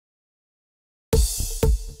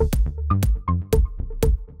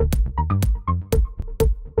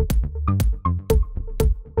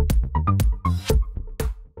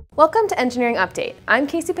Welcome to Engineering Update. I'm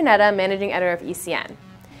Casey Panetta, Managing Editor of ECN.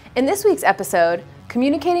 In this week's episode,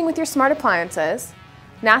 communicating with your smart appliances,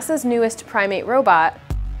 NASA's newest primate robot,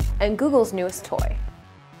 and Google's newest toy.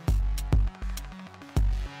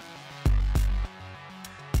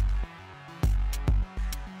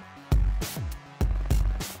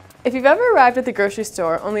 If you've ever arrived at the grocery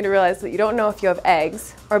store only to realize that you don't know if you have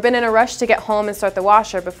eggs, or been in a rush to get home and start the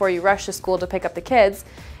washer before you rush to school to pick up the kids,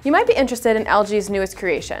 you might be interested in LG's newest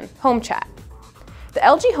creation, HomeChat. The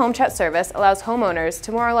LG HomeChat service allows homeowners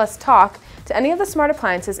to more or less talk to any of the smart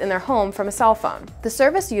appliances in their home from a cell phone. The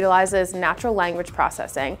service utilizes natural language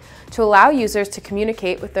processing to allow users to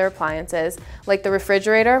communicate with their appliances like the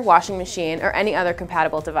refrigerator, washing machine, or any other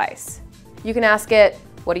compatible device. You can ask it,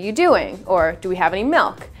 "What are you doing?" or "Do we have any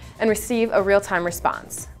milk?" and receive a real-time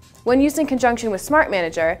response. When used in conjunction with Smart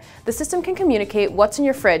Manager, the system can communicate what's in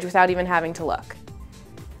your fridge without even having to look.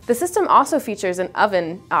 The system also features an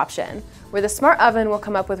oven option, where the smart oven will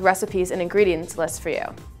come up with recipes and ingredients lists for you.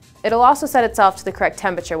 It'll also set itself to the correct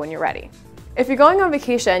temperature when you're ready. If you're going on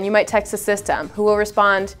vacation, you might text the system, who will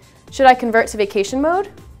respond, "Should I convert to vacation mode?"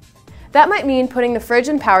 That might mean putting the fridge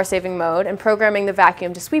in power-saving mode and programming the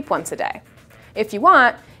vacuum to sweep once a day. If you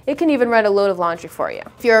want, it can even run a load of laundry for you.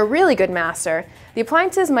 If you're a really good master, the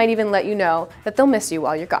appliances might even let you know that they'll miss you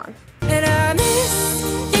while you're gone. And I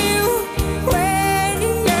miss you when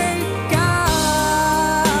you're gone.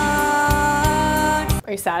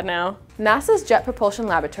 Are you sad now? NASA's Jet Propulsion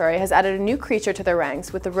Laboratory has added a new creature to their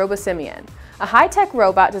ranks with the Robosimian, a high-tech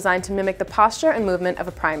robot designed to mimic the posture and movement of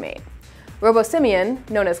a primate. Robosimian,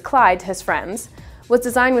 known as Clyde to his friends, was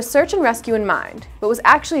designed with search and rescue in mind, but was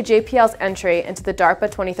actually JPL's entry into the DARPA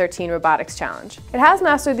 2013 Robotics Challenge. It has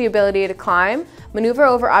mastered the ability to climb, maneuver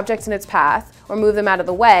over objects in its path, or move them out of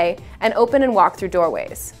the way, and open and walk through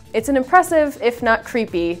doorways. It's an impressive, if not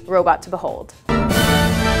creepy, robot to behold.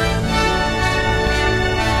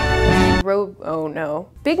 Oh no.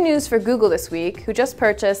 Big news for Google this week, who just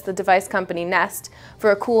purchased the device company Nest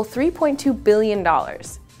for a cool $3.2 billion.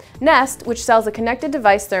 Nest, which sells a connected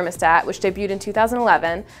device thermostat which debuted in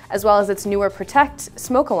 2011, as well as its newer Protect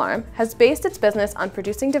smoke alarm, has based its business on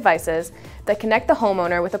producing devices that connect the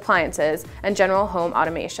homeowner with appliances and general home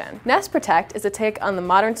automation. Nest Protect is a take on the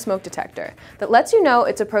modern smoke detector that lets you know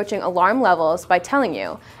it's approaching alarm levels by telling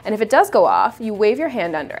you, and if it does go off, you wave your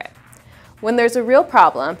hand under it. When there's a real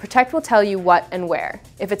problem, Protect will tell you what and where.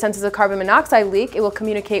 If it senses a carbon monoxide leak, it will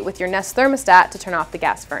communicate with your Nest thermostat to turn off the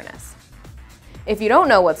gas furnace. If you don't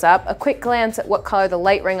know what's up, a quick glance at what color the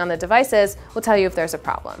light ring on the device is will tell you if there's a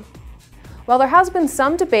problem. While there has been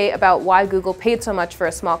some debate about why Google paid so much for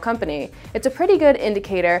a small company, it's a pretty good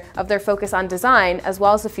indicator of their focus on design as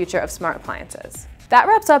well as the future of smart appliances. That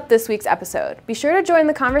wraps up this week's episode. Be sure to join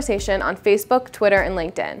the conversation on Facebook, Twitter, and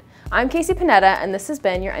LinkedIn. I'm Casey Panetta, and this has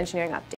been your Engineering Update.